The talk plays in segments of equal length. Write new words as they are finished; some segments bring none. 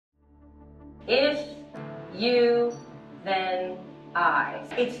If you, then I.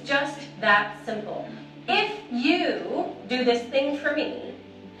 It's just that simple. If you do this thing for me,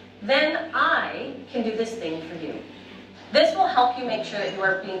 then I can do this thing for you. This will help you make sure that you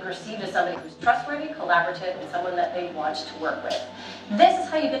are being perceived as somebody who's trustworthy, collaborative, and someone that they want to work with. This is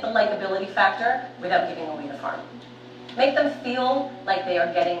how you get the likability factor without giving away the farm. Make them feel like they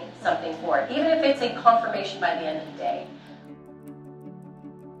are getting something for it, even if it's a confirmation by the end of the day.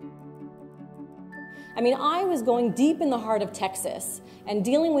 I mean, I was going deep in the heart of Texas and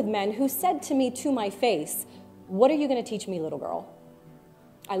dealing with men who said to me to my face, "What are you going to teach me, little girl?"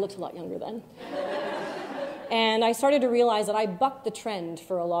 I looked a lot younger then. And I started to realize that I bucked the trend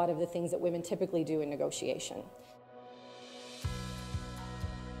for a lot of the things that women typically do in negotiation.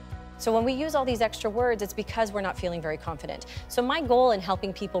 So when we use all these extra words, it's because we're not feeling very confident. So my goal in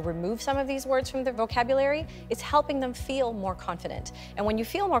helping people remove some of these words from their vocabulary is helping them feel more confident. And when you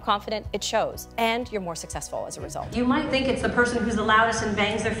feel more confident, it shows, and you're more successful as a result. You might think it's the person who's the loudest and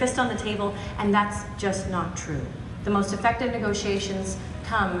bangs their fist on the table, and that's just not true. The most effective negotiations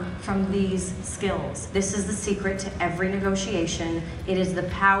come from these skills. This is the secret to every negotiation. It is the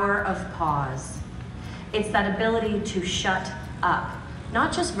power of pause. It's that ability to shut up.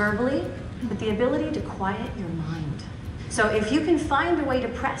 Not just verbally, but the ability to quiet your mind. So if you can find a way to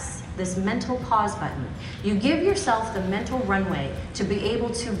press this mental pause button, you give yourself the mental runway to be able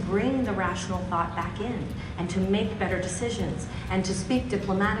to bring the rational thought back in and to make better decisions and to speak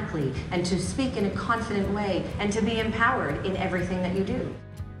diplomatically and to speak in a confident way and to be empowered in everything that you do.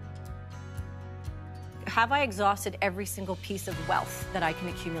 Have I exhausted every single piece of wealth that I can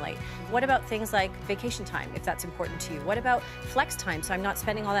accumulate? What about things like vacation time, if that's important to you? What about flex time, so I'm not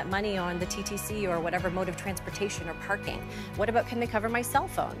spending all that money on the TTC or whatever mode of transportation or parking? What about, can they cover my cell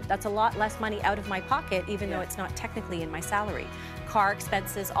phone? That's a lot less money out of my pocket, even though it's not technically in my salary. Car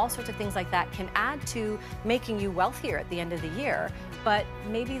expenses, all sorts of things like that can add to making you wealthier at the end of the year, but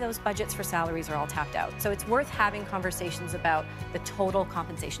maybe those budgets for salaries are all tapped out. So it's worth having conversations about the total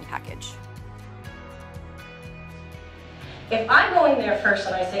compensation package. If I go in there first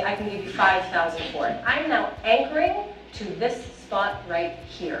and I say, I can give you $5,000 for it, I'm now anchoring to this spot right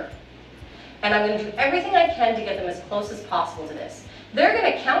here. And I'm going to do everything I can to get them as close as possible to this. They're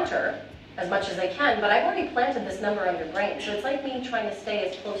going to counter as much as they can, but I've already planted this number on your brain. So it's like me trying to stay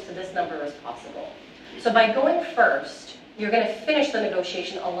as close to this number as possible. So by going first, you're going to finish the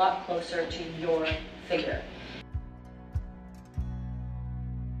negotiation a lot closer to your figure.